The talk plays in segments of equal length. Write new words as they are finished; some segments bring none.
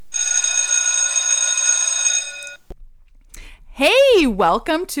Hey,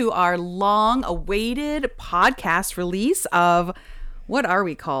 welcome to our long-awaited podcast release of, what are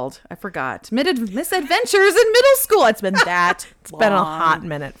we called? I forgot. Misadventures in Middle School. It's been that It's been a hot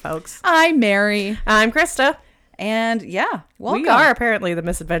minute, folks. I'm Mary. I'm Krista. And yeah, welcome. We are apparently the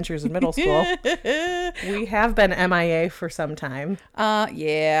misadventures in middle school. We have been MIA for some time.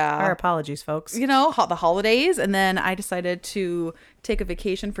 Yeah. Our apologies, folks. You know, the holidays, and then I decided to take a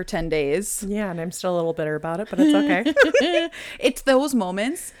vacation for 10 days. Yeah, and I'm still a little bitter about it, but it's okay. It's those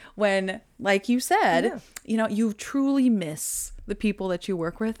moments when, like you said, you know, you truly miss the people that you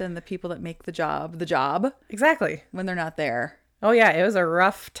work with and the people that make the job Exactly. when they're not there. Oh, yeah, it was a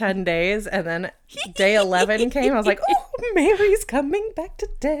rough 10 days, and then day 11 came. I was like, oh, Mary's coming back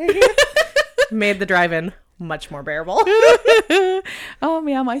today. Made the drive-in much more bearable. Oh,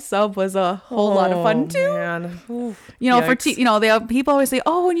 man, my sub was a whole lot of fun, too. Man. Oof, you know, yikes. people always say,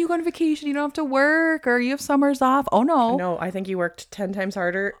 oh, when you go on vacation, you don't have to work or you have summers off. Oh, no. No, I think you worked 10 times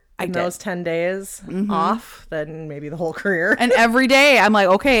harder in did. those 10 days off than maybe the whole career. And every day I'm like,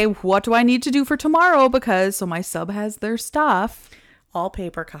 okay, what do I need to do for tomorrow? Because so my sub has their stuff. All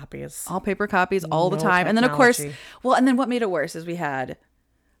paper copies. All paper copies all the No time. And then, of course, technology. and then what made it worse is we had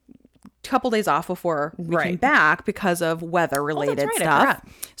a couple days off before we came Right. back because of weather-related right, I stuff. forgot.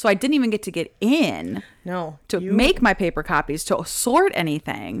 So I didn't even get to get in No. to make my paper copies, to sort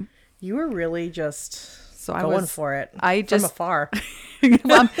anything. You were really just So I going was for it. I just from afar.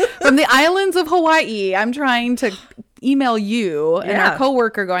 from the islands of Hawaii, I'm trying to email you and our Yeah.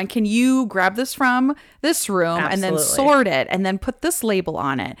 coworker going, can you grab this from this room and then Absolutely. sort it and then put this label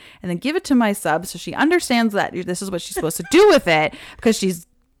on it and then give it to my sub so she understands that this is what she's supposed to do with it, because she's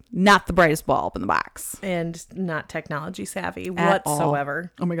not the brightest bulb in the box And not technology savvy at all.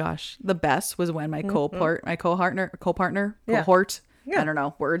 whatsoever. Oh my gosh. The best was when my cohort, Yeah. I don't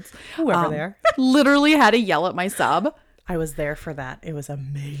know words. Whoever they are. Literally had to yell at my sub. I was there for that. It was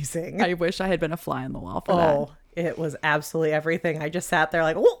amazing. I wish I had been a fly on the wall for that. Oh, it was absolutely everything. I just sat there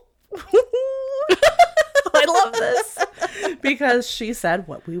like, oh, I love this. Because she said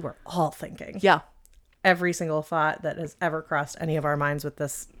what we were all thinking. Yeah. Every single thought that has ever crossed any of our minds with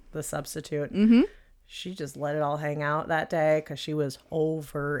the substitute. She just let it all hang out that day because she was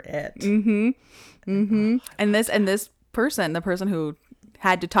over it. And this person, the person who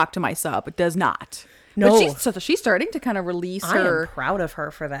had to talk to my sub, does not. No. But she's starting to kind of release I her. am proud of her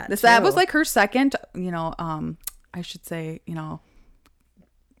for that. That was too. like her second, I should say,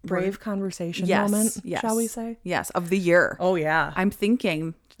 brave conversation yes, moment, yes, shall we say? Yes, of the year. Oh yeah. I'm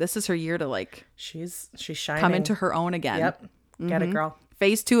thinking this is her year to like She's shining. come into her own again. Yep. Get it, girl.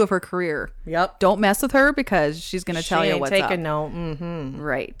 Phase 2 of her career. Yep. Don't mess with her because she's going to tell you what's take up. a note. Mm-hmm.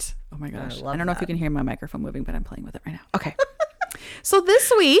 Right. Oh my gosh. I love don't know if you that. can hear my microphone moving, but I'm playing with it right now. Okay. So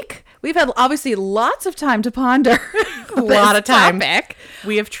this week we've had obviously lots of time to ponder A lot of time. topic.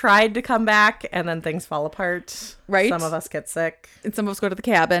 We have tried to come back and then things fall apart. Right. Some of us get sick. And some of us go to the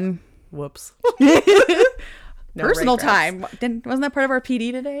cabin. Whoops. No Personal regrets. time. Wasn't that part of our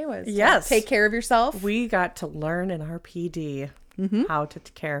PD today? Was Yes. take care of yourself. We got to learn in our PD how to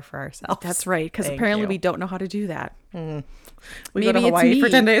care for ourselves. That's right, because Thank apparently you. we don't know how to do that. We go Maybe to it's Hawaii for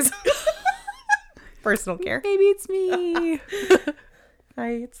me. 10 days. Personal care. Maybe it's me.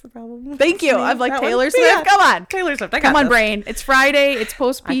 It's the problem. Thank you. Me. I'm like That Taylor one? Swift. Yeah. Come on. Taylor Swift. I got Come on, this. brain. It's Friday. It's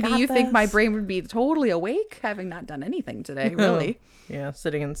post I PD. got You think my this. brain would be totally awake, having not done anything today, really? Yeah,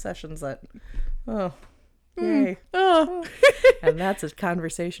 sitting in sessions that, yay. Oh. And that's a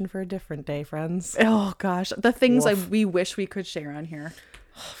conversation for a different day, friends. Oh gosh, the things Woof. we wish we could share on here.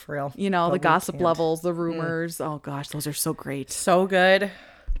 For real. You know, But the we gossip can't. levels, the rumors. Oh gosh, those are so great. So good.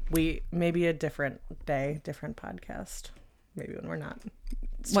 Maybe a different day, different podcast. Maybe when we're not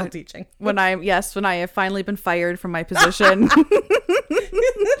still teaching. When I have finally been fired from my position,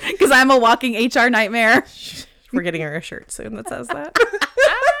 because I'm a walking HR nightmare. We're getting her a shirt soon that says that.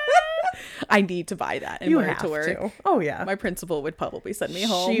 I need to buy that and You wear it have to work. to. Oh, yeah. My principal would probably send me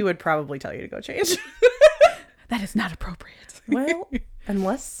home. She would probably tell you to go change. That is not appropriate. Well,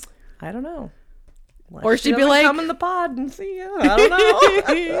 unless, I don't know. Unless Or she'd be doesn't like- come in the pod and see you. I don't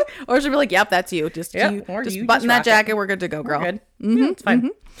know. Or she'll be like, "Yep, that's you. Just Yep, or you button just that rock it. jacket. We're good to go, girl." We're good. Yeah, it's fine.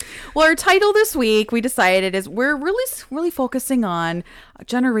 Well, our title this week, we decided, is we're really focusing on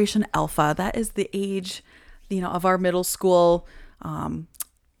Generation Alpha. That is the age, of our middle school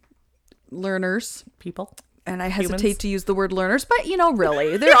learners. People. And I hesitate Humans. to use the word learners, but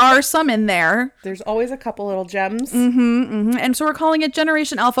really, there are some in there. There's always a couple little gems. And so we're calling it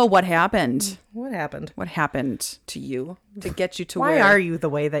Generation Alpha. What happened? What happened? What happened to you to get you to Why where? are you the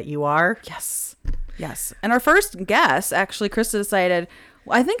way that you are? Yes. And our first guess, actually, Krista decided,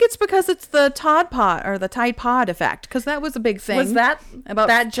 I think it's because it's the Tide Pod or the Tide Pod effect, because that was a big thing. Was that about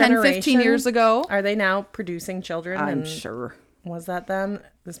that 10, 15 years ago? Are they now producing children? I'm sure. Was that then?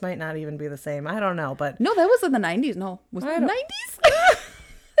 This might not even be the same. I don't know, but No, that was in the 90s. No, was it the 90s?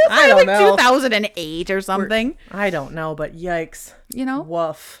 I don't know. 2008 or something. I don't know, but yikes. You know?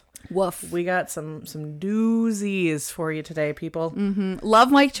 Woof. Woof. We got some doozies for you today, people.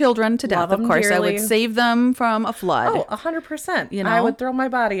 Love my children to death, Love of them dearly. I would save them from a flood. Oh, 100%. You know? I would throw my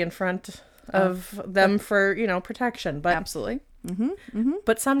body in front of them for, protection. But Absolutely.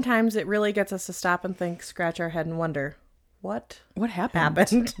 But sometimes it really gets us to stop and think, scratch our head and wonder, what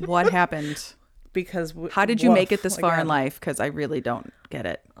happened? What happened? Because how did you make it this far in life? Because I really don't get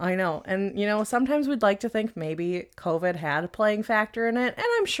it. I know. And, sometimes we'd like to think maybe COVID had a playing factor in it, and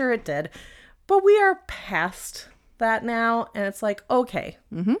I'm sure it did. But we are past that now, and it's like, okay,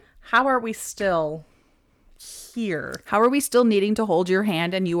 how are we still here? How are we still needing to hold your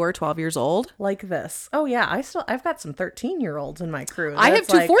hand and you are 12 years old? Like this. Oh, yeah. I've got some 13-year-olds in my crew. I have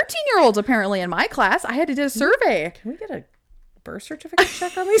two 14-year-olds apparently in my class. I had to do a survey. Can we get a birth certificate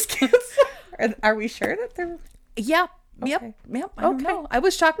check on these kids? Are we sure that they're... Yep. Okay. Yep. I don't know. I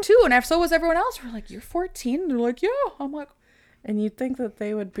was shocked too, and so was everyone else. We're like, "You're 14." They're like, "Yeah." I'm like, and you'd think that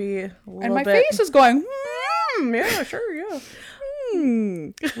they would be a little and my bit... face is going, yeah, sure, yeah.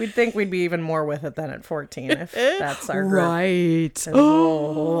 We'd think we'd be even more with it than at 14 if that's our group. Right.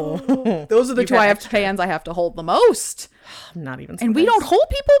 Oh. Those are the two hands I have to hold the most. I'm not even surprised. And we don't hold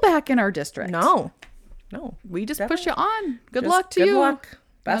people back in our district. No. We just push you on. Good Just luck to you. Good luck.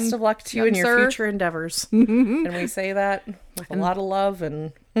 Best of luck to you in your sir. future endeavors. And we say that with a lot of love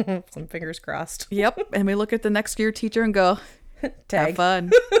and some fingers crossed. Yep. And we look at the next year teacher and go, Tag. have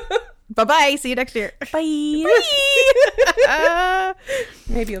fun. Bye-bye. See you next year. Bye.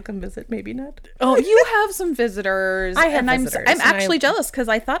 Maybe you'll come visit, maybe not. Oh, you have some visitors. I have and visitors, I'm and actually jealous because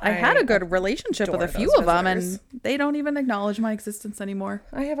I thought I had a good relationship with a adore few those of them, and visitors. they don't even acknowledge my existence anymore.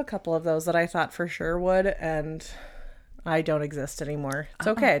 I have a couple of those that I thought for sure would, and I don't exist anymore. It's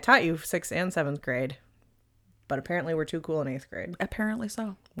okay. I taught you 6th and 7th grade, but apparently we're too cool in 8th grade. Apparently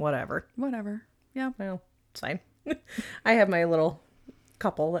so. Whatever. Yeah. Well, it's fine. I have my little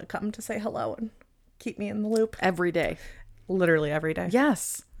couple that come to say hello and keep me in the loop. Every day. Literally every day.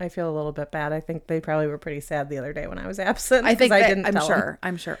 Yes. I feel a little bit bad. I think they probably were pretty sad the other day when I was absent. I think I that- didn't I'm tell sure. them.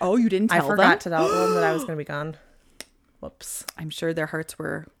 I'm sure. Oh, you didn't tell I them? forgot to tell them that I was going to be gone. Whoops. I'm sure their hearts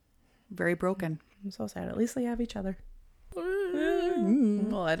were very broken. I'm so sad. At least they have each other.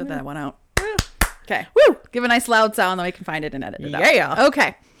 We'll edit that one out. Okay. Woo! Give a nice loud sound, then we can find it and edit it out. Yeah.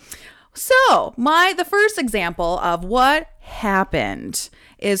 Okay. So the first example of what happened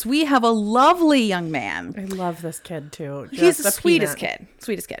is we have a lovely young man. I love this kid too. He's Just the a sweetest peanut.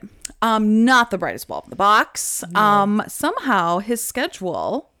 kid. Not the brightest bulb in the box. Somehow his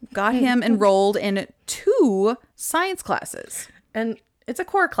schedule got him enrolled in 2 science classes. And it's a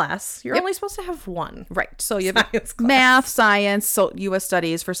core class. You're only supposed to have one. Right. So you have Science class. math, science, so U.S.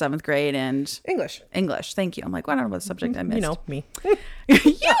 studies for 7th grade and English. Thank you. I'm like, well, I don't know what subject I missed. You know, me.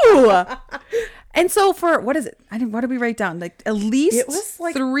 You. And so for, what is it? What did we write down? Like at least It was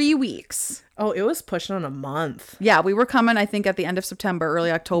like 3 weeks. Oh, it was pushing on a month. Yeah, we were coming, I think, at the end of September,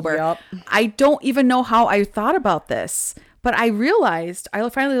 early October. Yep. I don't even know how I thought about this, but I realized, I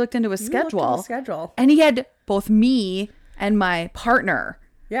finally looked into his schedule. And he had both me and my partner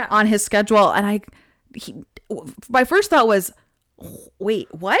on his schedule. And my first thought was, wait,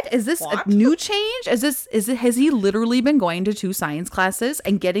 what? Is this a new change? Has he literally been going to 2 science classes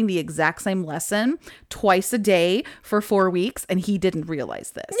and getting the exact same lesson twice a day for 4 weeks? And he didn't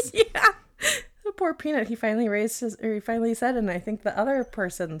realize this. Yeah. The poor peanut, he finally said, and I think the other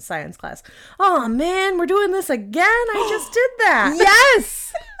person's science class, oh man, we're doing this again. I just did that.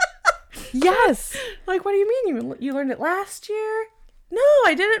 Yes. Yes. Like, what do you mean? You learned it last year? No,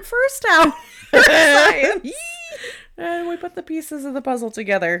 I did it first out. Science. And we put the pieces of the puzzle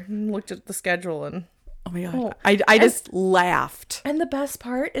together and looked at the schedule and oh my God. I just laughed. And the best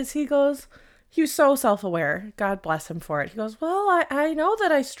part is he was so self-aware. God bless him for it. He goes, well, I know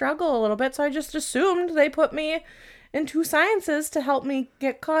that I struggle a little bit, so I just assumed they put me in 2 sciences to help me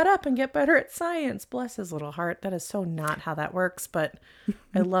get caught up and get better at science. Bless his little heart. That is so not how that works, but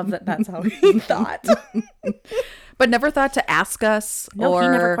I love that that's how he thought. But never thought to ask us No, he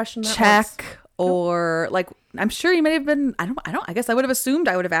never or questioned that check or like, I'm sure he may have been, I guess I would have assumed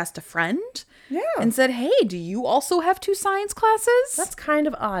I would have asked a friend. Yeah. And said, hey, do you also have 2 science classes? That's kind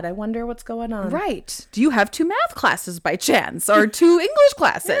of odd. I wonder what's going on. Right. Do you have 2 math classes by chance or 2 English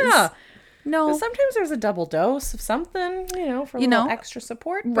classes? Yeah. No. Sometimes there's a double dose of something, for a little extra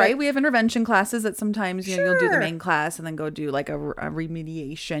support. Right. We have intervention classes that sometimes, you'll do the main class and then go do like a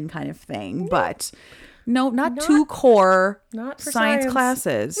remediation kind of thing. Yeah. But not two core science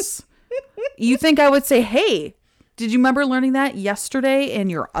classes. You think I would say, hey, did you remember learning that yesterday in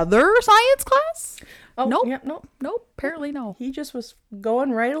your other science class? Oh, nope. Yeah, nope. Apparently no. He just was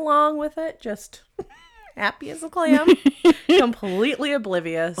going right along with it, just happy as a clam, completely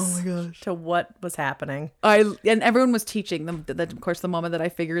oblivious to what was happening. And everyone was teaching them. Of course, the moment that I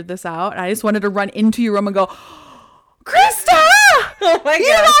figured this out, I just wanted to run into your room and go, Krista! Oh my God.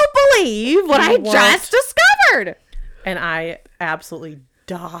 You don't believe what I just discovered. And I absolutely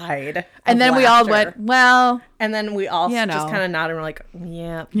died. And then we all went, well. And then we all just kind of nodded and were like,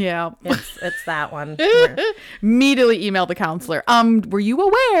 yeah, it's that one. Immediately emailed the counselor. Were you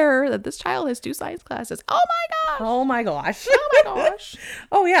aware that this child has 2 science classes? Oh my gosh.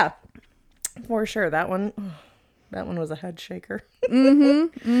 Oh yeah, for sure. That one was a head shaker.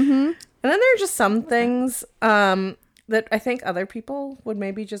 And then there are just some things that I think other people would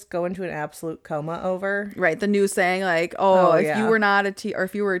maybe just go into an absolute coma over. Right. The news saying like, if you were not or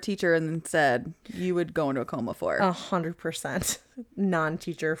if you were a teacher and instead you would go into a coma for 100%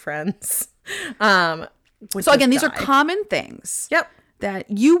 non-teacher friends. So again, these are common things. Yep. That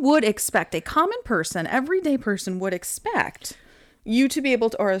you would expect a common person, everyday person would expect you to be able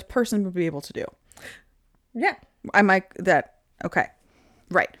to, or a person would be able to do. Yeah. Okay.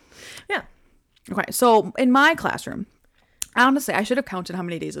 Right. Yeah. Okay. So in my classroom, honestly, I should have counted how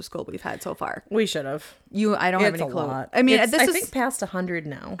many days of school we've had so far. We should have. I don't have any clue. Lot. I mean, I think past 100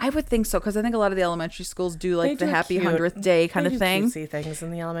 now. I would think so, because I think a lot of the elementary schools do like the happy 100th day kind of thing. Cutesy things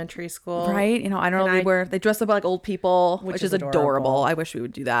in the elementary school, right? I don't know. They dress up like old people, which is adorable. I wish we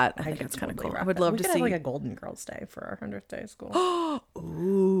would do that. I think that's kind of cool. I would love to see have like a Golden Girls Day for our 100th day of school.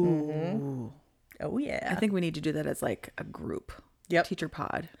 Ooh. Mm-hmm. Oh yeah. I think we need to do that as like a group. Yep. Teacher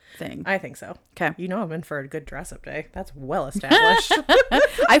pod thing. I think so. Okay. I'm in for a good dress up day. That's well established.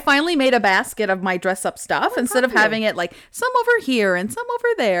 I finally made a basket of my dress up stuff instead of having it like some over here and some over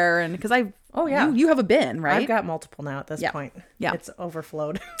there. And because you have a bin, right? I've got multiple now at this point. Yeah. It's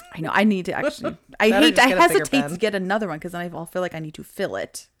overflowed. I know. I need to actually, I hesitate to get another one because then I feel like I need to fill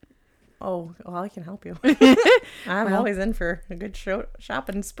it. Oh, well, I can help you. I'm always in for a good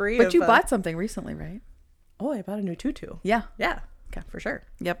shopping spree. But you bought something recently, right? Oh, I bought a new tutu. Yeah. Yeah. Okay, for sure.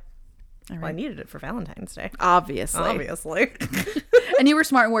 Yep. All right. Well, I needed it for Valentine's Day. Obviously. And you were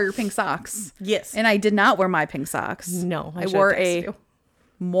smart and wore your pink socks. Yes. And I did not wear my pink socks. No. I wore a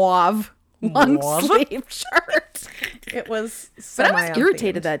mauve long sleeve shirt. It was but I was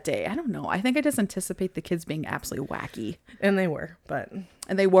irritated that day. I don't know. I think I just anticipate the kids being absolutely wacky. And they were, And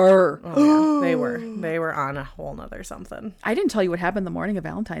they were. Oh, yeah. They were on a whole nother something. I didn't tell you what happened the morning of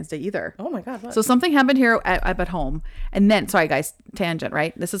Valentine's Day either. Oh my God, what? So something happened here at home. And then, sorry guys, tangent,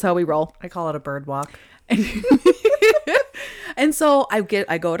 right? This is how we roll. I call it a bird walk. And so I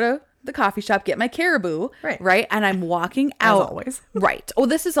go to the coffee shop, get my caribou, right? And I'm walking out. As always. Right. Oh,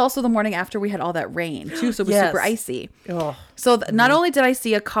 this is also the morning after we had all that rain too, so it was super icy. Oh. So not only did I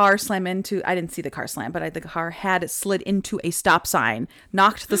see a car slam into, I didn't see the car slam, but the car had slid into a stop sign,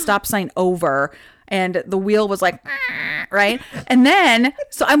 knocked the stop sign over, and the wheel was like, right? And then,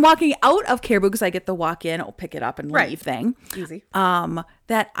 so I'm walking out of caribou because I get the walk in, I'll pick it up and leave thing. Easy.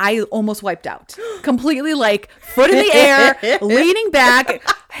 That I almost wiped out. Completely like foot in the air, leaning back,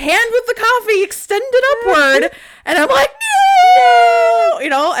 hand with the coffee extended upward. And I'm like,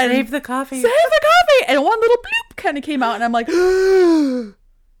 no! And Save the coffee. And one little bloop kind of came out. And I'm like,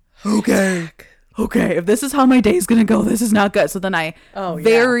 okay, if this is how my day's going to go, this is not good. So then I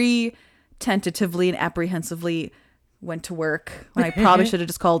very tentatively and apprehensively went to work when I probably should have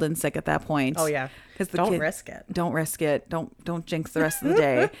just called in sick at that point. Oh yeah, because don't risk it. Don't risk it. Don't jinx the rest of the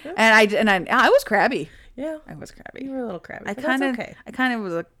day. And I was crabby. Yeah, I was crabby. You were a little crabby. I kind of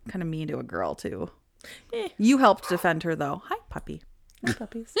was kind of mean to a girl too. You helped defend her though. Hi, puppy. Hi,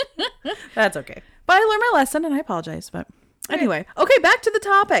 puppies. That's okay. But I learned my lesson and I apologize. But anyway, okay, back to the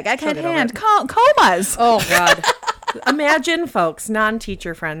topic. I can't hand comas. Oh God. Imagine, folks,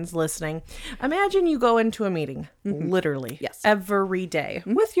 non-teacher friends listening. Imagine you go into a meeting, literally, every day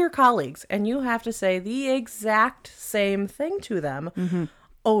with your colleagues, and you have to say the exact same thing to them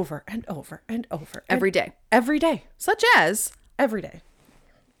over and over and over. Every day. Every day. Such as? Every day.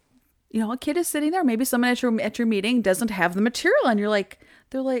 A kid is sitting there. Maybe someone at your meeting doesn't have the material, and you're like,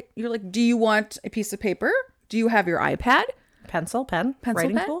 do you want a piece of paper? Do you have your iPad? Pencil, pen,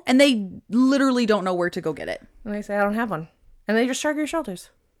 writing tool? And they literally don't know where to go get it. And they say, I don't have one. And they just shrug your shoulders.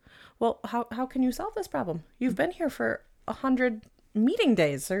 Well, how can you solve this problem? You've been here for 100 meeting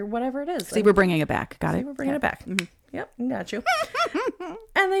days or whatever it is. See, we're bringing it back. Got it? We're bringing it back. Mm-hmm. Yep, got you.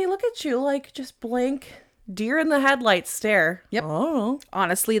 And they look at you like just blank, deer in the headlights stare. Yep. Oh.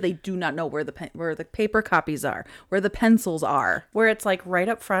 Honestly, they do not know where the paper copies are, where the pencils are. Where it's like right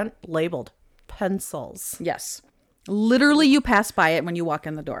up front, labeled pencils. Yes. Literally, you pass by it when you walk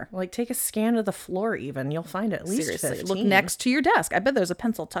in the door. Like, take a scan of the floor even. You'll find at least Seriously. 15. Look next to your desk. I bet there's a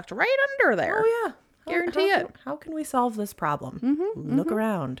pencil tucked right under there. Oh, yeah. Guarantee it. How can we solve this problem? Look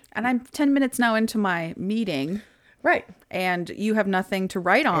around. And I'm 10 minutes now into my meeting. Right. And you have nothing to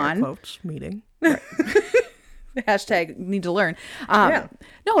write on. Air quotes, meeting. Right. Hashtag need to learn. Yeah.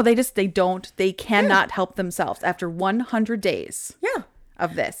 No, they cannot help themselves after 100 days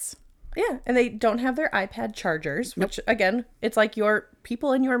of this. Yeah, and they don't have their iPad chargers, which, again, it's like your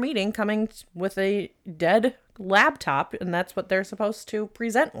people in your meeting coming with a dead laptop, and that's what they're supposed to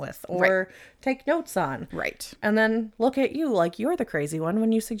present with or take notes on. Right. And then look at you like you're the crazy one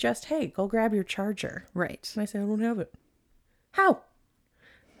when you suggest, hey, go grab your charger. Right. And I say, I don't have it. How?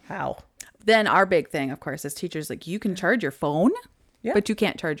 Then our big thing, of course, as teachers, like, you can charge your phone, but you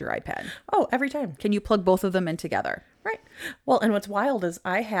can't charge your iPad. Oh, every time. Can you plug both of them in together? Right. Well, and what's wild is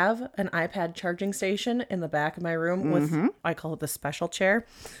I have an iPad charging station in the back of my room with, I call it the special chair,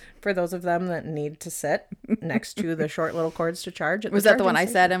 for those of them that need to sit next to the short little cords to charge. Was that the one I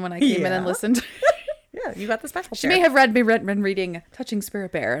sat in when I came in and listened? Yeah, you got the special She chair. may have been reading Touching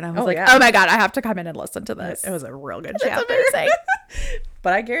Spirit Bear, and I was oh my God, I have to come in and listen to this. It was a real good chapter. It's amazing.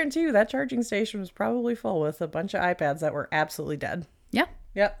 But I guarantee you that charging station was probably full with a bunch of iPads that were absolutely dead. Yeah.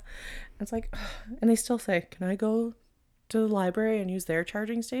 Yep. It's like, and they still say, can I go to the library and use their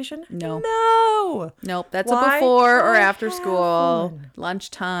charging station? No. Nope. That's a before or after school,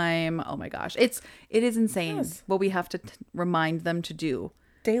 lunchtime. Oh my gosh. It is insane what we have to remind them to do.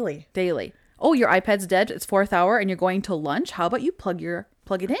 Daily. Oh, your iPad's dead. It's 4th hour and you're going to lunch. How about you plug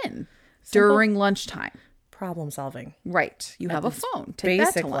it in during lunchtime? Problem solving. Right. You have a phone. Take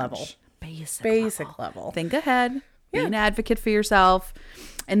that to lunch. Basic level. Think ahead. Be an advocate for yourself.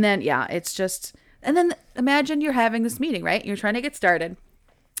 And then, it's just, and then imagine you're having this meeting, right? You're trying to get started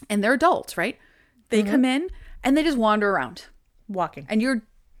and they're adults, right? They come in and they just wander around. Walking. And you're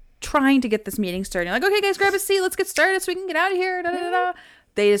trying to get this meeting started. You're like, okay, guys, grab a seat. Let's get started so we can get out of here. Da, da, da, da.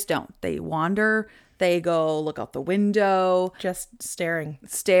 They just don't. They wander. They go look out the window. Just staring.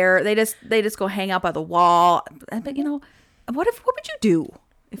 They just go hang out by the wall. But what would you do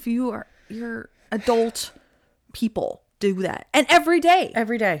if your adult people do that? And every day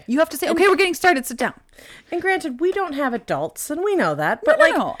you have to say, okay, we're getting started, sit down. And granted, we don't have adults and we know that, but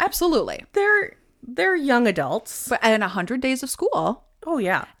no, absolutely, they're young adults, but in 100 days of school. Oh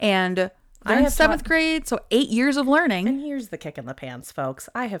yeah. And they're in 7th grade, so 8 years of learning. And here's the kick in the pants, folks.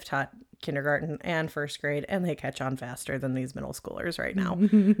 I have taught kindergarten and 1st grade, and they catch on faster than these middle schoolers right now.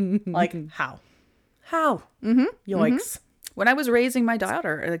 Like, how Yikes. When I was raising my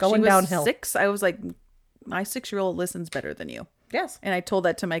daughter, like, going she was downhill. 6, I was like, my 6-year-old listens better than you. Yes. And I told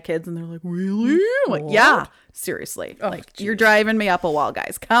that to my kids and they're like, really? I'm like, yeah, seriously. Oh, like, you're driving me up a wall,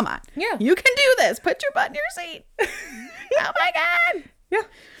 guys. Come on. Yeah. You can do this. Put your butt in your seat. Oh my God. Yeah.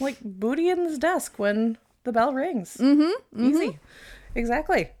 Like booty in his desk when the bell rings. Easy.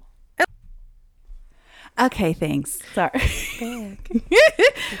 Exactly. Okay, thanks. Sorry.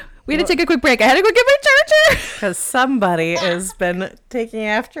 We had to take a quick break. I had to go get my charger. Because somebody has been taking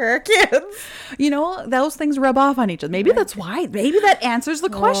after our kids. Those things rub off on each other. Maybe that's why. Maybe that answers the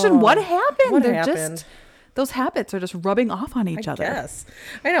question. What happened? What happened? Those habits are just rubbing off on each other. Yes.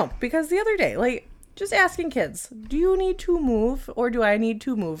 I know. Because the other day, like, just asking kids, do you need to move or do I need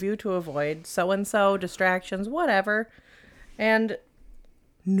to move you to avoid so-and-so, distractions, whatever? And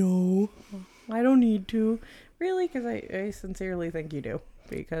no, I don't need to. Really? Because I sincerely think you do.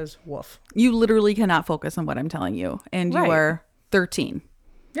 Because woof. You literally cannot focus on what I'm telling you. And you are 13.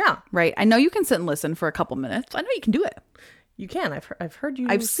 Yeah. Right. I know you can sit and listen for a couple minutes. I know you can do it. You can. I've heard you.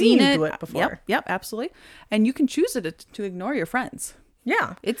 I've seen you it. Do it before. Yep. Absolutely. And you can choose to ignore your friends.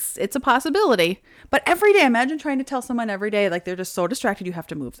 Yeah. It's a possibility. But every day, imagine trying to tell someone every day, like, they're just so distracted you have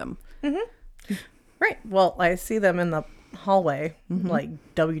to move them. Mm-hmm. Right. Well, I see them in the hallway, like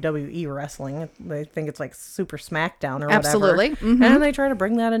WWE wrestling. They think it's like Super SmackDown or whatever. Absolutely. Mm-hmm. And they try to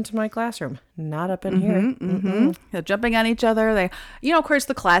bring that into my classroom. Not up in here. Mm-hmm. They're jumping on each other. They, of course,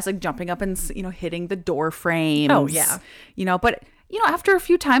 the classic jumping up and, hitting the door frames. Oh, yeah. But, after a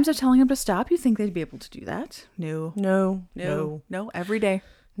few times of telling them to stop, you think they'd be able to do that? No. Every day.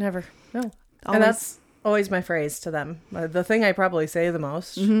 Never. No. Always. And that's always my phrase to them. The thing I probably say the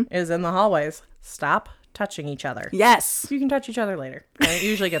most is in the hallways. Stop touching each other. Yes. You can touch each other later. And it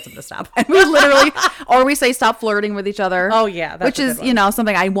usually gets them to stop. We literally, or we say stop flirting with each other. Oh, yeah. Which is,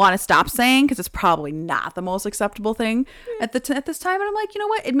 something I want to stop saying because it's probably not the most acceptable thing at this time. And I'm like, you know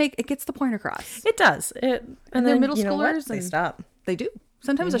what? It gets the point across. It does. And then middle schoolers, they stop. They do.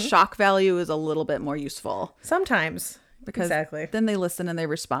 Sometimes a shock value is a little bit more useful. Sometimes. Because exactly. then they listen and they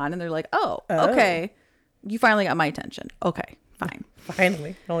respond and they're like, oh, okay. You finally got my attention. Okay, fine.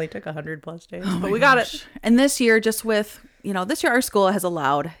 Finally. It only took 100+ days, but we got it. And this year, just with, this year our school has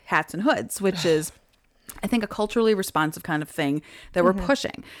allowed hats and hoods, which is, I think, a culturally responsive kind of thing that we're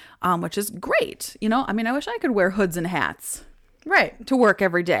pushing, which is great. I wish I could wear hoods and hats. Right. To work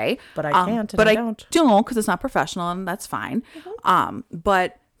every day. But I can't, but I don't. Don't because it's not professional and that's fine.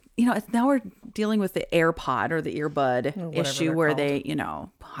 But, now we're dealing with the AirPod or the earbud issue where they,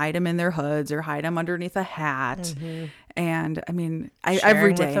 hide them in their hoods or hide them underneath a hat. And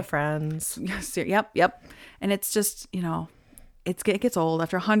every day. With the friends. Yep. And it's just, it gets old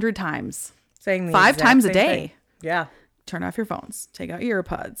after 100 times. Saying the 5 times a day. Thing. Yeah. Turn off your phones. Take out your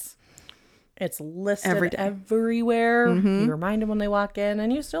earbuds. It's listed everywhere. You remind them when they walk in,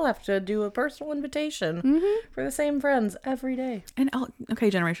 and you still have to do a personal invitation for the same friends every day. And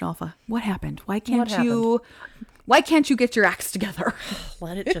okay, Generation Alpha, what happened? Why can't you get your acts together?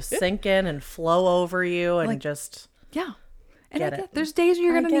 Let it just sink in and flow over you, and yeah. And there's days when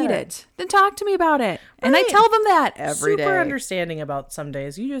you're gonna need it. Then talk to me about it, and I tell them that every day. Super understanding about some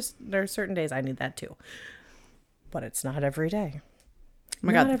days. There are certain days I need that too, but it's not every day. Oh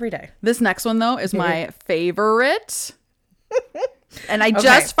my God. Not every day. This next one, though, is my favorite. And I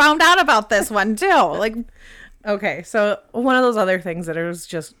just found out about this one, too. Okay, so one of those other things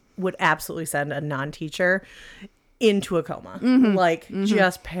that would absolutely send a non-teacher into a coma.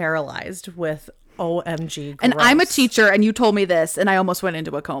 Just paralyzed with OMG gross. And I'm a teacher, and you told me this, and I almost went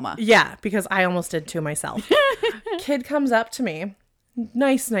into a coma. Yeah, because I almost did too myself. Kid comes up to me.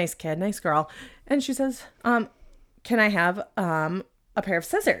 Nice kid, nice girl. And she says, can I have a pair of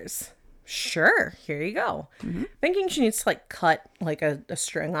scissors? Sure, here you go. Thinking she needs to cut a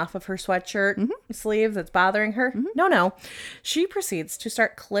string off of her sweatshirt sleeve that's bothering her. No. She proceeds to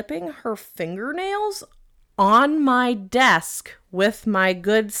start clipping her fingernails on my desk with my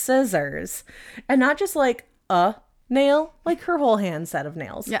good scissors. And not just a nail, her whole hand set of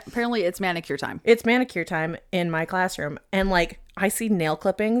nails. Yeah, apparently it's manicure time. It's manicure time in my classroom. And I see nail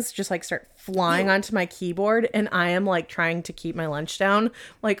clippings just start flying onto my keyboard, and I am trying to keep my lunch down.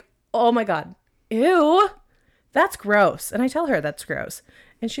 Oh my God. Ew. That's gross. And I tell her that's gross.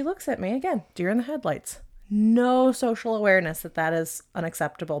 And she looks at me again, deer in the headlights. No social awareness that is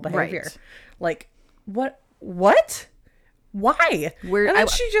unacceptable behavior. Right. What? Why? And then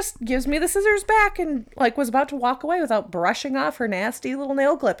she just gives me the scissors back and was about to walk away without brushing off her nasty little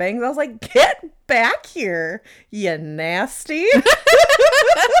nail clippings. I was like, get back here, you nasty.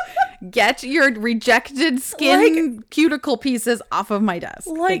 Get your rejected skin cuticle pieces off of my desk.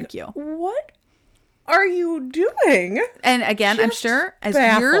 Thank you. What are you doing? And again, I'm sure as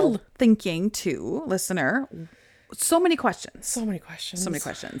you're thinking too, listener, so many questions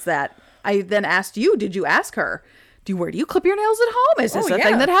that I then asked you. Did you ask her? Where do you clip your nails at home? Is this a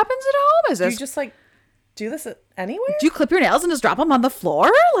thing that happens at home? Is this? Do you just do this anywhere? Do you clip your nails and just drop them on the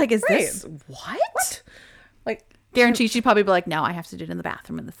floor? Is this what? Guarantee she'd probably be like, no, I have to do it in the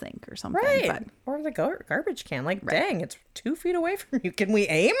bathroom in the sink or something. Right. But, or the garbage can. Dang, it's 2 feet away from you. Can we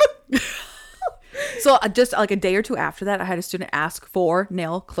aim? So just a day or two after that, I had a student ask for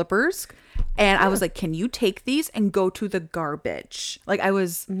nail clippers. And I was like, can you take these and go to the garbage?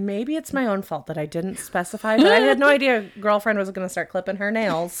 Maybe it's my own fault that I didn't specify, but I had no idea girlfriend was going to start clipping her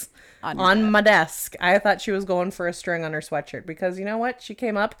nails on my desk. I thought she was going for a string on her sweatshirt because you know what? She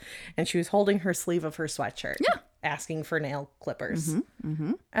came up and she was holding her sleeve of her sweatshirt. Yeah. Asking for nail clippers.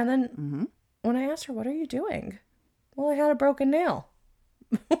 And then when I asked her, what are you doing? Well, I had a broken nail.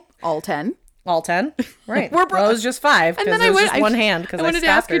 All 10. All 10? Right. Well, it was just 5 because there was just one hand. I wanted to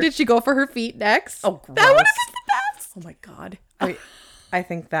ask her, did she go for her feet next? Oh, gross. That would have been the best. Oh, my God. I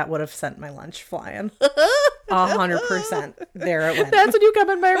think that would have sent my lunch flying. 100%. There it went. That's when you come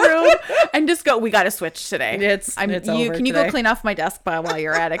in my room and just go, we got to switch today. It's over Can you go clean off my desk while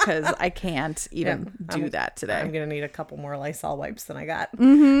you're at it? Because I can't even do that today. I'm going to need a couple more Lysol wipes than I got.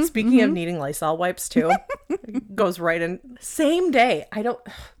 Speaking of needing Lysol wipes too, goes right in. Same day. It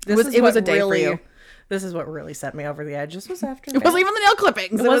was a day for you. This is what really set me over the edge. This was after. It wasn't even the nail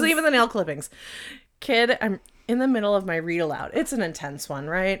clippings. It wasn't even the nail clippings. Kid, I'm in the middle of my read aloud. It's an intense one,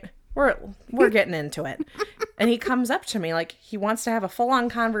 right? We're getting into it. And he comes up to me he wants to have a full-on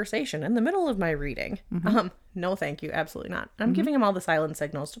conversation in the middle of my reading. No, thank you. Absolutely not. I'm giving him all the silent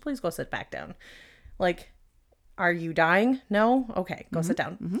signals to please go sit back down. Like, are you dying? No? Okay, go sit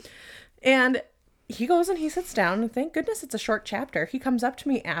down. And he goes and he sits down. And thank goodness it's a short chapter. He comes up to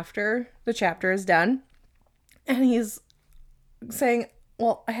me after the chapter is done. And he's saying,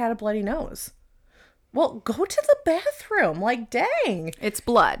 well, I had a bloody nose. Well, go to the bathroom. Like, dang. It's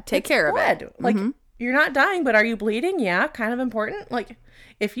blood. Take care of it. Like, you're not dying, but are you bleeding? Yeah, kind of important. Like,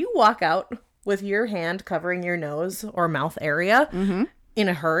 if you walk out with your hand covering your nose or mouth area in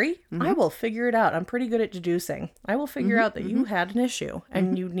a hurry, I will figure it out. I'm pretty good at deducing. I will figure out that you had an issue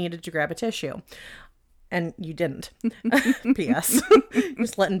and you needed to grab a tissue. And you didn't. P.S.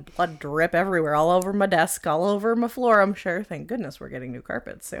 Just letting blood drip everywhere, all over my desk, all over my floor, I'm sure. Thank goodness we're getting new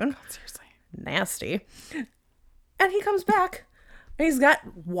carpets soon. Seriously. Nasty. And he comes back and he's got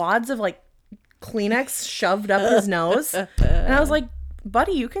wads of like Kleenex shoved up his nose. And I was like,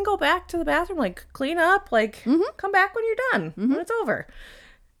 buddy, you can go back to the bathroom, like clean up, like come back when you're done, when it's over.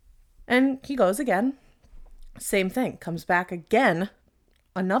 And he goes again. Same thing. Comes back again.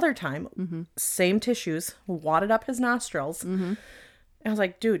 Another time, same tissues, wadded up his nostrils. And I was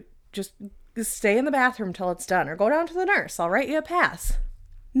like, dude, just stay in the bathroom till it's done or go down to the nurse. I'll write you a pass.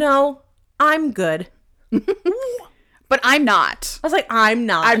 No, I'm good. But I'm not. I was like, I'm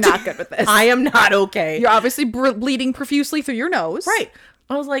not good with this. I am not okay. You're obviously bleeding profusely through your nose. Right.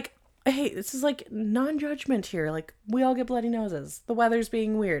 I was like, hey, this is like non-judgment here. Like, we all get bloody noses. The weather's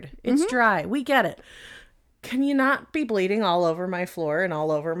being weird. It's dry. We get it. Can you not be bleeding all over my floor and all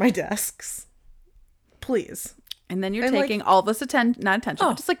over my desks? Please. And then you're taking all this not attention,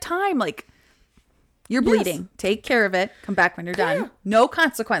 but just like time. Like, you're bleeding. Take care of it. Come back when you're done. No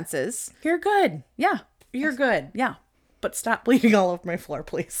consequences. You're good. Yeah. You're good. Yeah. But stop bleeding all over my floor,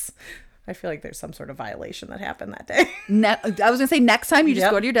 please. I feel like there's some sort of violation that happened that day. I was going to say next time you just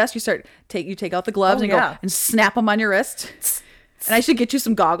go to your desk, you take out the gloves and go and snap them on your wrist. And I should get you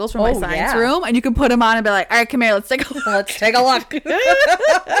some goggles from my science room, and you can put them on and be like, all right, come here, let's take a look. Let's take a look.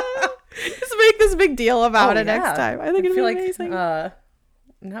 Just make this big deal about it next time. I think it'd be amazing.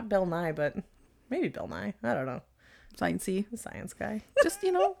 Not Bill Nye, but maybe Bill Nye. I don't know. Sciencey. The science guy. Just,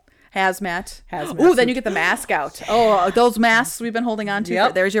 hazmat. Ooh, then you get the mask out. Oh, those masks we've been holding on to.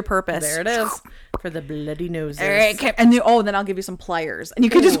 Yep. There's your purpose. There it is. For the bloody noses. All right, and then I'll give you some pliers. And you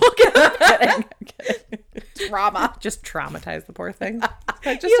can just look at it. Trauma. Just traumatize the poor thing.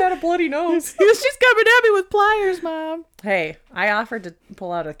 I just had a bloody nose. She's coming at me with pliers, Mom. Hey, I offered to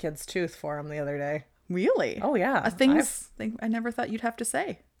pull out a kid's tooth for him the other day. Really? Oh, yeah. Things I never thought you'd have to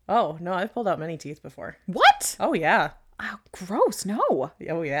say. Oh, no, I've pulled out many teeth before. What? Oh, yeah. Oh, gross. No.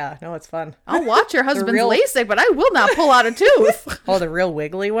 Oh, yeah. No, it's fun. I'll watch your husband's LASIK, but I will not pull out a tooth. Oh, the real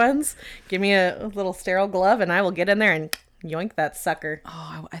wiggly ones? Give me a little sterile glove and I will get in there and yoink that sucker.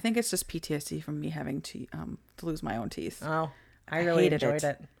 Oh, I think it's just PTSD from me having to lose my own teeth. Oh, I really enjoyed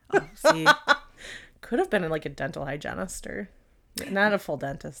it. Oh, see. Could have been like a dental hygienist or not a full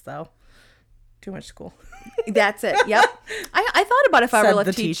dentist, though. Too much school. That's it. Yep. I thought about if I were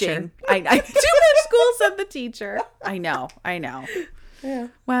like teaching. I too much school, said the teacher. I know. Yeah.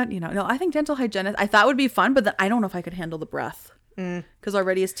 Well, no, I think dental hygienist, I thought would be fun, but then I don't know if I could handle the breath. Because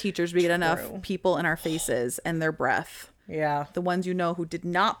already as teachers, we get enough people in our faces and their breath. Yeah. The ones who did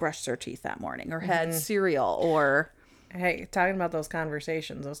not brush their teeth that morning or had cereal or... Hey, talking about those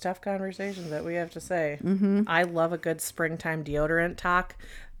conversations, those tough conversations that we have to say. I love a good springtime deodorant talk.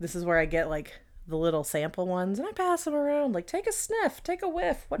 This is where I get like the little sample ones and I pass them around. Like, take a sniff, take a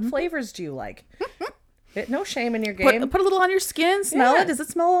whiff. What flavors do you like? No shame in your game. Put a little on your skin, smell it. Does it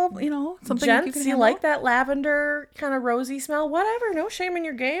smell of, something Gents, you can you like that lavender kind of rosy smell? Whatever. No shame in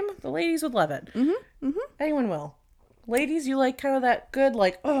your game. The ladies would love it. Anyone will. Ladies, you like kind of that good,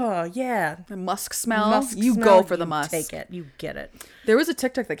 like, oh, yeah. The musk smell. You go for the musk. Take it. You get it. There was a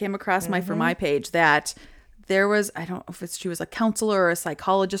TikTok that came across my For My page that there was, I don't know if she was a counselor or a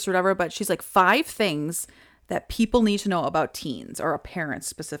psychologist or whatever, but she's like 5 things that people need to know about teens or parents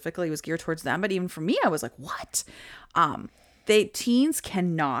specifically. It was geared towards them. But even for me, I was like, what? Teens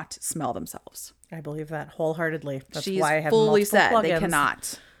cannot smell themselves. I believe that wholeheartedly. That's She's why I have fully multiple said plugins. they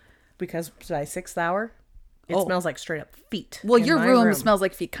cannot. Because by 6th hour, it smells like straight up feet. Well, your room smells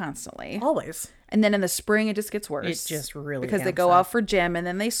like feet constantly. Always. And then in the spring, it just gets worse. It just really because they go out for gym and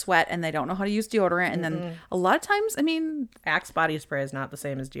then they sweat and they don't know how to use deodorant. And then a lot of times, Axe body spray is not the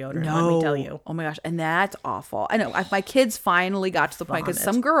same as deodorant, let me tell you. Oh my gosh. And that's awful. I know. My kids finally got to the point because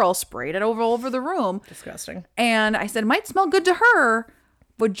some girl sprayed it over the room. Disgusting. And I said, it might smell good to her,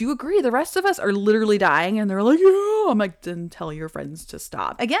 would you agree? The rest of us are literally dying and they're like, yeah. I'm like, then tell your friends to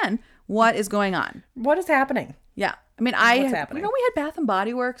stop. Again, what is going on? What is happening? Yeah. I mean, we had Bath and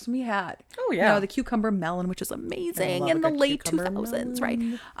Body Works and we had, the cucumber melon, which is amazing in the late 2000s,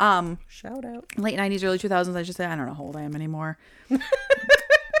 melon. Right? Shout out. Late 90s, early 2000s. I should say, I don't know how old I am anymore.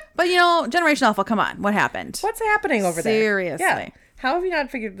 But, Generation Alpha, come on. What happened? What's happening over there? Seriously. Yeah. How have you not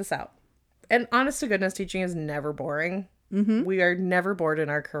figured this out? And honest to goodness, teaching is never boring. Mm-hmm. We are never bored in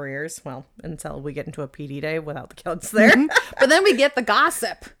our careers. Well, until we get into a PD day without the kids there. Mm-hmm. But then we get the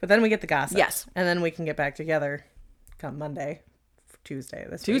gossip. Yes. And then we can get back together come Monday. Tuesday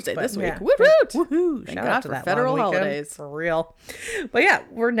this week. Yeah. Woohoo! Shout out to that federal holidays. For real. But yeah,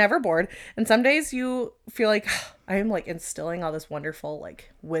 we're never bored. And some days you feel like I am like instilling all this wonderful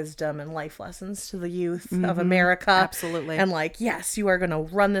like wisdom and life lessons to the youth of America. Absolutely. And like, yes, you are going to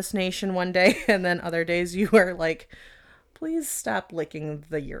run this nation one day. And then other days you are like, please stop licking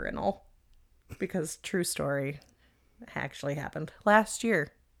the urinal. Because true story actually happened last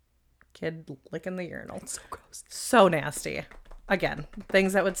year. Kid licking the urinal. It's so gross. So nasty. Again,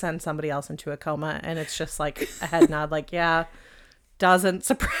 things that would send somebody else into a coma, and it's just like a head nod, like, yeah, doesn't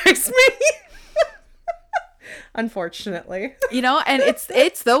surprise me. Unfortunately. And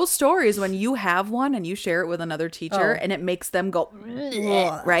it's those stories when you have one and you share it with another teacher and it makes them go,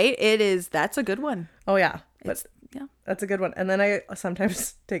 right? That's a good one. Oh, yeah. That's a good one. And then I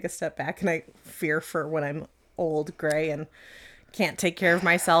sometimes take a step back and I fear for when I'm old, gray, and can't take care of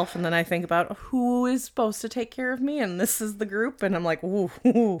myself, and then I think about who is supposed to take care of me, and this is the group, and I'm like, ooh,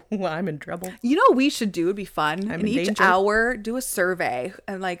 I'm in trouble. What we should do? It'd be fun. In each hour, do a survey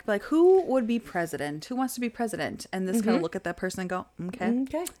and like who would be president? Who wants to be president? And this kind of look at that person and go, okay,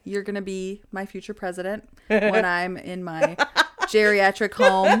 you're gonna be my future president when I'm in my geriatric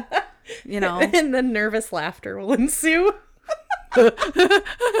home. And then nervous laughter will ensue.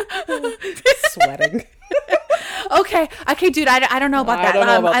 Sweating. Okay, dude, I don't know about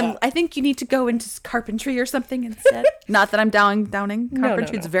that. I think you need to go into carpentry or something instead. Not that I'm downing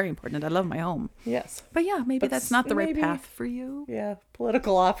carpentry. No. It's very important. I love my home. Yes. But yeah, maybe that's not the right path for you. Yeah,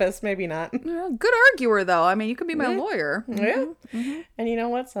 political office, maybe not. Good arguer, though. I mean, you could be my lawyer. Yeah. Mm-hmm. And you know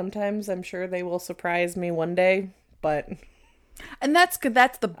what? Sometimes I'm sure they will surprise me one day, but... And that's good.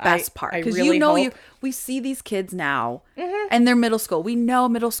 That's the best part. Because we see these kids now and they're middle school. We know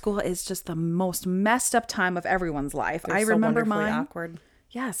middle school is just the most messed up time of everyone's life. I remember mine. Awkward.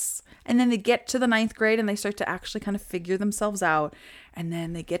 Yes. And then they get to the 9th grade and they start to actually kind of figure themselves out. And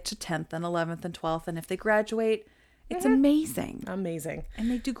then they get to 10th and 11th and 12th. And if they graduate, it's amazing. Amazing. And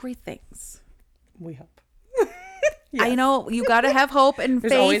they do great things. We hope. Yes. I know you got to have hope and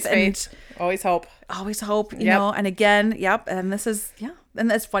faith. Always faith. Always hope. Always hope, you know. And again, and this is,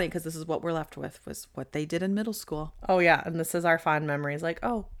 and that's funny because this is what we're left with was what they did in middle school. Oh, yeah. And this is our fond memories. Like,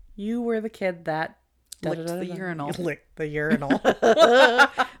 oh, you were the kid that licked the urinal. Licked the urinal.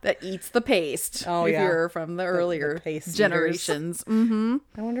 That eats the paste. Oh, if you're from the earlier paste generations. Mm-hmm.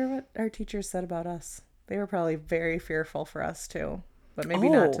 I wonder what our teachers said about us. They were probably very fearful for us, too. But maybe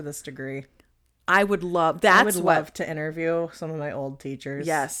not to this degree. I would love to interview some of my old teachers.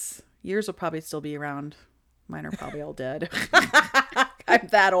 Yes. Yours will probably still be around. Mine are probably all dead. I'm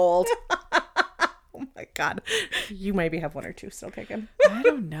that old. Oh my God. You maybe have one or two still kicking. I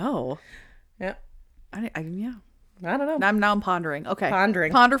don't know. Yeah. I don't know. Now I'm pondering. Okay.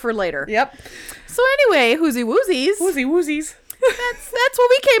 Ponder for later. Yep. So anyway, woozy woozies. That's what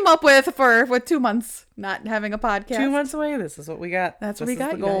we came up with for 2 months not having a podcast. 2 months away. This is what we got. That's what we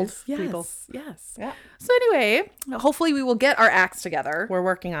got. The gold, yes, people. Yes. Yeah. So anyway, hopefully we will get our acts together. We're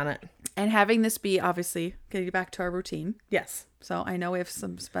working on it. And having this be obviously getting back to our routine. Yes. So I know we have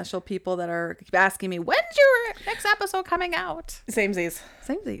some special people that are asking me, when's your next episode coming out? Samesies.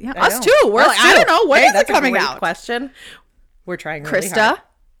 Yeah. Us too. We're like, I don't know. When is it coming out? Question. We're trying really Krista. hard.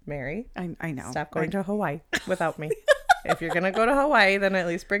 Mary. I know. Stop going to Hawaii without me. If you're going to go to Hawaii, then at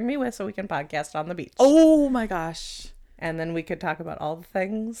least bring me with so we can podcast on the beach. Oh my gosh. And then we could talk about all the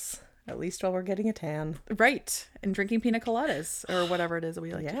things, at least while we're getting a tan. Right. And drinking pina coladas or whatever it is that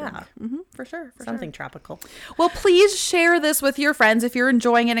we like to drink. Mm-hmm, for sure. Something tropical. Well, please share this with your friends. If you're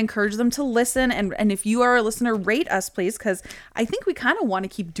enjoying it, encourage them to listen. And if you are a listener, rate us, please, because I think we kind of want to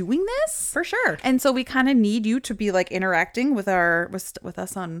keep doing this. For sure. And so we kind of need you to be like interacting with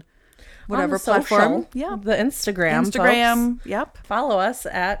us on whatever platform. Yeah. The Instagram. Folks. Yep. Follow us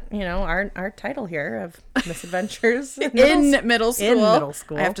at, our title here of Misadventures in middle school. In middle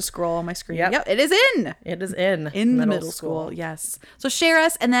school. I have to scroll on my screen. Yep. It is in. It is in middle school. Yes. So share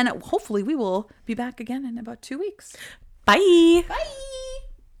us and then hopefully we will be back again in about 2 weeks. Bye. Bye.